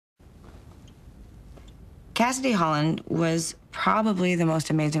Cassidy Holland was probably the most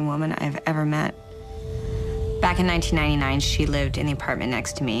amazing woman I've ever met. Back in 1999, she lived in the apartment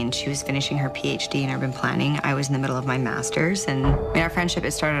next to me, and she was finishing her PhD in urban planning. I was in the middle of my master's, and our friendship,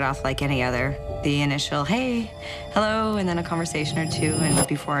 it started off like any other. The initial, hey, hello, and then a conversation or two, and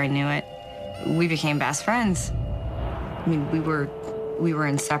before I knew it, we became best friends. I mean, we were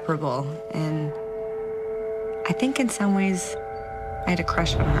inseparable, and I think in some ways, I had a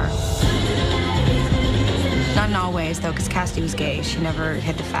crush on her. Not in all ways, though, because Cassidy was gay. She never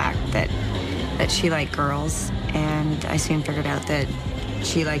hid the fact that she liked girls, and I soon figured out that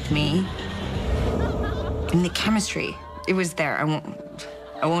she liked me. And the chemistry, it was there. I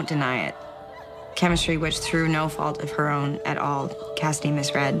won't deny it. Chemistry which, through no fault of her own at all, Cassidy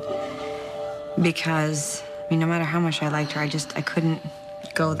misread. Because, I mean, no matter how much I liked her, I couldn't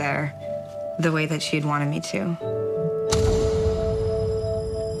go there the way that she had wanted me to.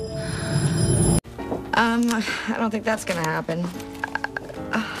 I don't think that's gonna happen.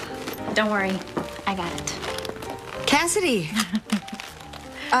 Don't worry, I got it. Cassidy!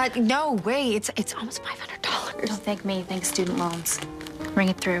 No, wait, it's almost $500. Don't thank me, thank student loans. Ring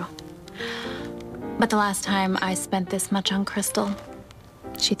it through. But the last time I spent this much on Crystal,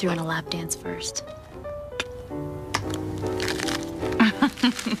 she threw in a lap dance first.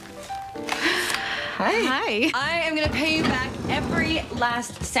 Hi. I am gonna pay you back every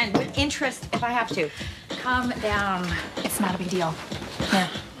last cent with interest if I have to. Calm down. It's not a big deal. Here,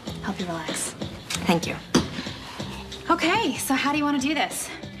 help you relax. Thank you. Okay, so how do you want to do this?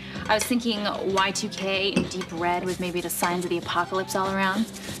 I was thinking Y2K in deep red with maybe the signs of the apocalypse all around.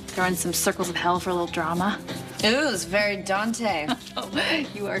 Throw in some circles of hell for a little drama. Ooh, it's very Dante. Oh,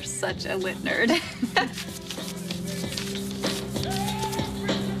 you are such a lit nerd.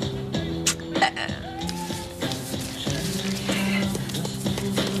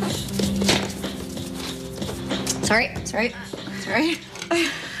 Sorry.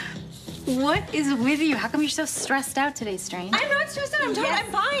 What is with you? How come you're so stressed out today, Strange? I'm not stressed out.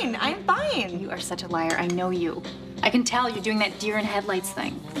 I'm fine. You are such a liar. I know you. I can tell you're doing that deer in headlights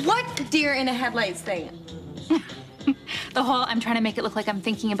thing. What deer in the headlights thing? The whole I'm trying to make it look like I'm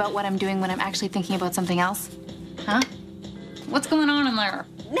thinking about what I'm doing when I'm actually thinking about something else. Huh? What's going on in there?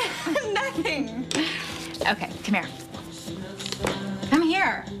 Nothing. Okay, come here. Come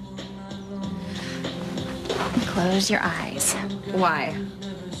here. Close your eyes. Why?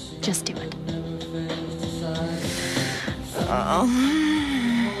 Just do it.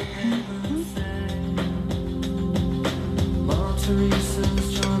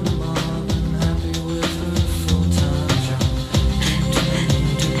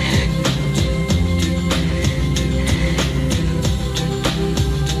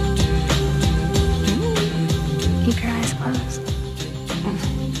 Keep your eyes closed.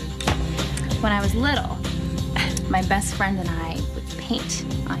 When I was little, my best friend and I would paint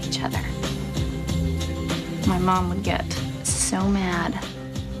on each other. My mom would get so mad,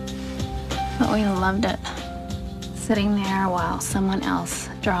 but we loved it. Sitting there while someone else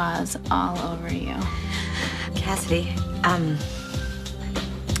draws all over you. Cassidy, I'm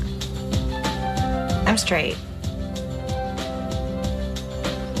straight.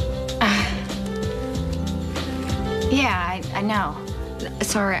 Yeah, I know.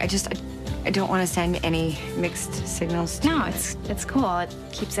 Sorry, I don't want to send any mixed signals to you. No, it's cool. It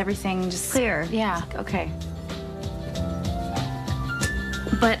keeps everything just Clear. Yeah. Okay.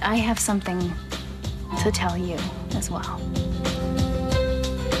 But I have something to tell you as well.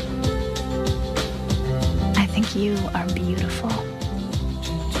 I think you are beautiful.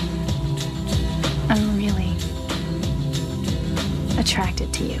 I'm really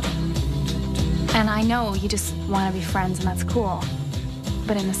attracted to you. And I know you just want to be friends, and that's cool.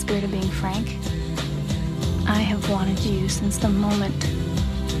 But in the spirit of being frank, I have wanted you since the moment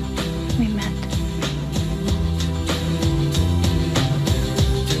we met.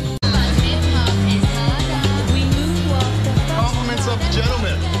 Compliments of the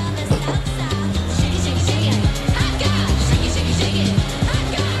gentleman.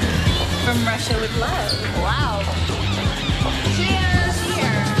 From Russia with love. Wow. Cheers!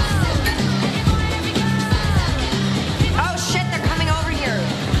 Oh shit, they're coming over here.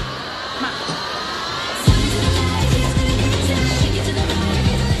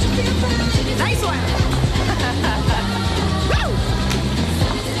 Nice one. Woo!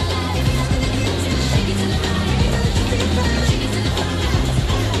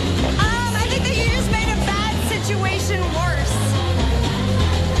 I think that you just made a bad situation worse.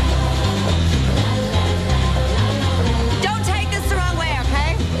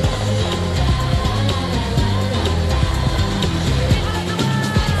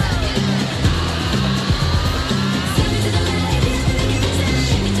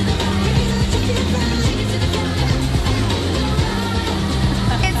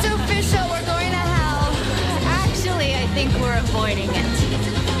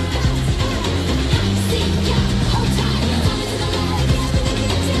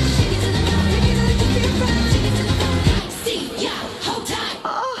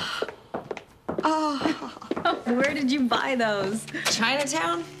 those?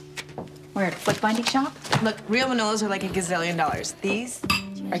 Chinatown? We're at a foot binding shop? Look, real Manolos are like $1 gazillion. These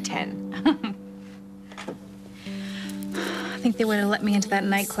are 10. I think they would have let me into that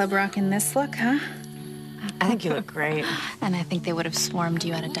nightclub rocking this look, huh? I think you look great. And I think they would have swarmed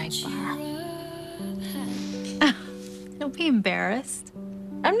you at a dive bar. Don't be embarrassed.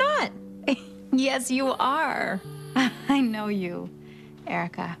 I'm not. Yes, you are. I know you.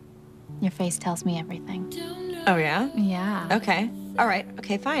 Erica, your face tells me everything. Oh, yeah? Yeah. Okay. All right.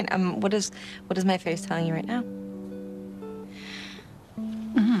 Okay, fine. What is my face telling you right now?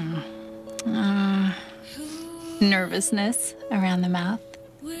 Nervousness around the mouth.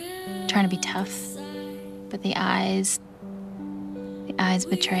 Trying to be tough. But the eyes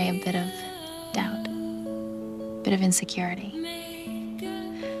betray a bit of doubt. A bit of insecurity.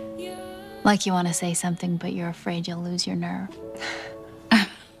 Like you want to say something, but you're afraid you'll lose your nerve.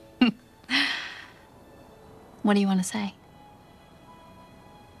 What do you want to say?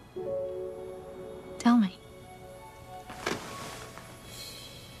 Tell me.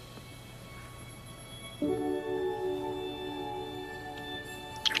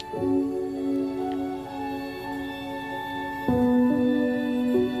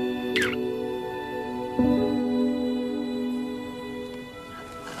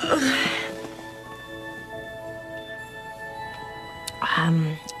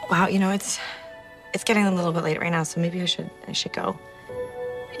 Wow, you know, it's getting a little bit late right now, so maybe I should go.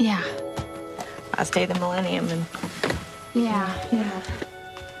 Yeah. I'll stay the millennium and... Yeah.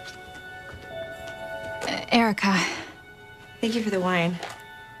 Erica. Thank you for the wine.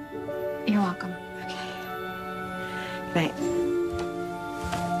 You're welcome. Good night.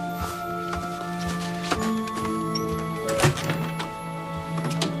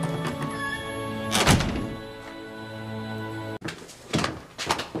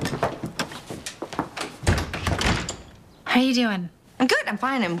 How you doing? I'm good. I'm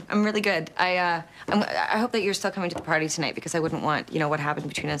fine. I'm really good. I hope that you're still coming to the party tonight because I wouldn't want, you know, what happened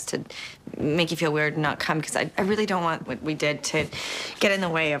between us to make you feel weird and not come because I really don't want what we did to get in the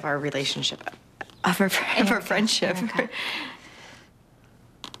way of our relationship, of our friendship. Erica.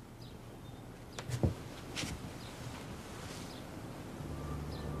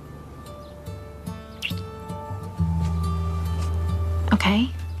 Okay.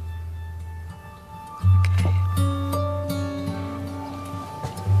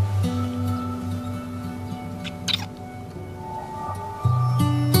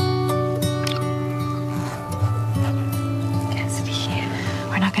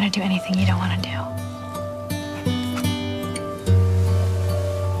 We're not gonna do anything you don't want to do.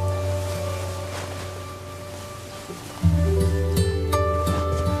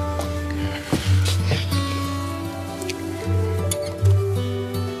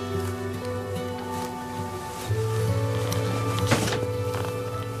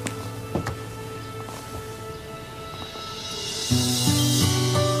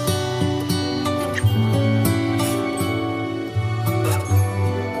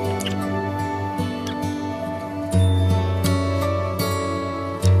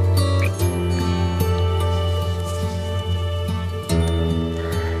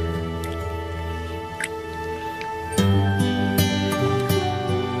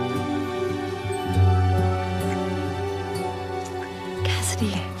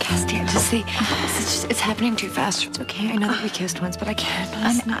 Cassidy, I just see, it's happening too fast. It's okay. I know that we kissed once, but I can't.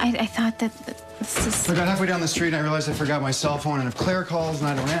 I thought that this is... I got halfway down the street and I realized I forgot my cell phone, and if Claire calls and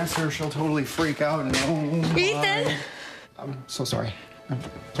I don't answer, she'll totally freak out and Ethan! I'm so sorry. I'm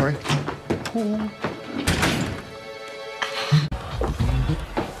sorry.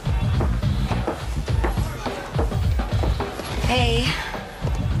 Hey.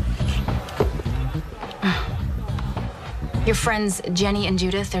 Your friends, Jenny and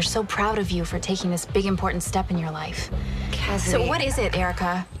Judith, they're so proud of you for taking this big, important step in your life. Cassidy. So what is it,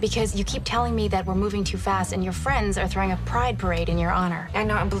 Erica? Because you keep telling me that we're moving too fast and your friends are throwing a pride parade in your honor. I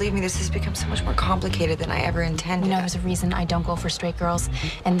know, and believe me, this has become so much more complicated than I ever intended. You know, there's a reason I don't go for straight girls,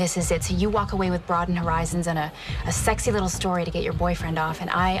 and this is it. So you walk away with broadened horizons and a sexy little story to get your boyfriend off, and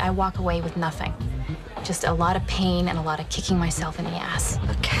I walk away with nothing. Just a lot of pain and a lot of kicking myself in the ass.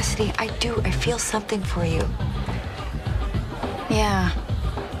 Look, Cassidy, I feel something for you. Yeah.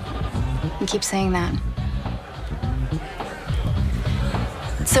 You keep saying that.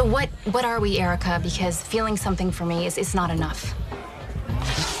 So what are we, Erica? Because feeling something for me is not enough.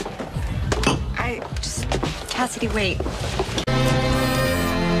 Cassidy, wait.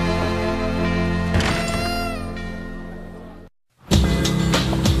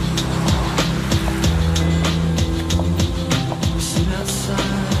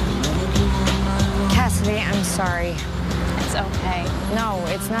 Cassidy, I'm sorry. No,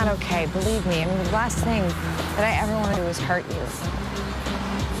 it's not okay. Believe me. I mean, the last thing that I ever want to do is hurt you.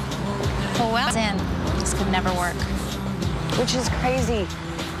 Well, in. This could never work. Which is crazy,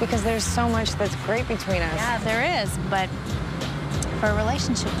 because there's so much that's great between us. Yeah, there is, but for a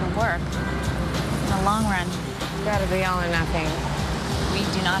relationship to work, in the long run, It's gotta be all or nothing. we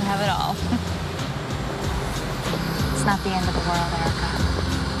do not have it all. It's not the end of the world, Erica.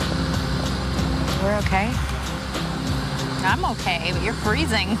 We're okay? I'm okay, but you're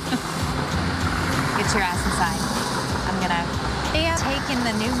freezing. Get your ass inside. I'm gonna take in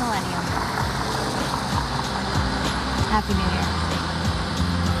the new millennium. Happy New Year.